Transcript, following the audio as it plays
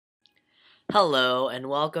Hello and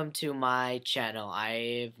welcome to my channel.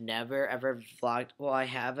 I've never ever vlogged. Well, I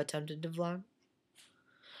have attempted to vlog.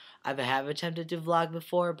 I have attempted to vlog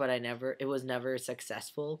before, but it was never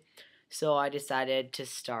successful. So I decided to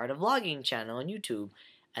start a vlogging channel on YouTube.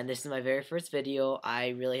 And this is my very first video. I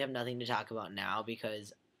really have nothing to talk about now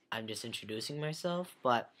because I'm just introducing myself,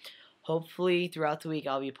 but hopefully throughout the week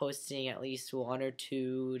I'll be posting at least 1 or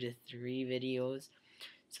 2 to 3 videos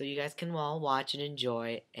so you guys can all watch and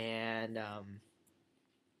enjoy and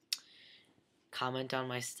comment on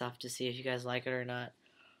my stuff to see if you guys like it or not.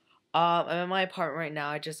 I'm in my apartment right now.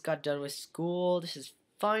 I just got done with school. This is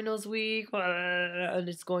finals week, and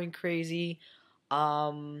it's going crazy.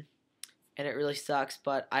 Um, and it really sucks.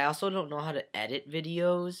 But I also don't know how to edit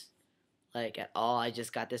videos, like at all. I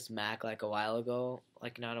just got this Mac like a while ago,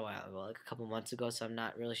 like not a while ago, like a couple months ago. So I'm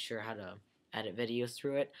not really sure how to edit videos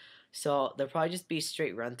through it. So there'll probably just be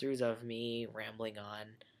straight run-throughs of me rambling on.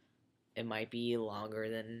 It might be longer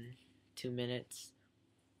than 2 minutes.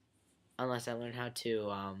 Unless I learn how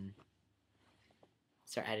to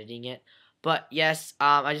start editing it. But yes,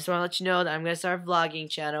 I just want to let you know that I'm going to start a vlogging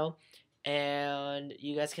channel. And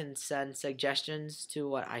you guys can send suggestions to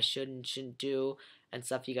what I should and shouldn't do. And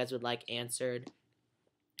stuff you guys would like answered.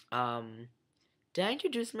 Did I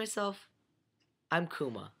introduce myself? I'm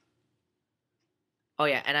Kuma. Oh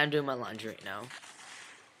yeah, and I'm doing my laundry right now.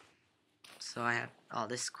 So I have all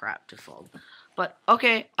this crap to fold. But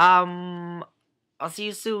okay, I'll see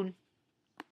you soon.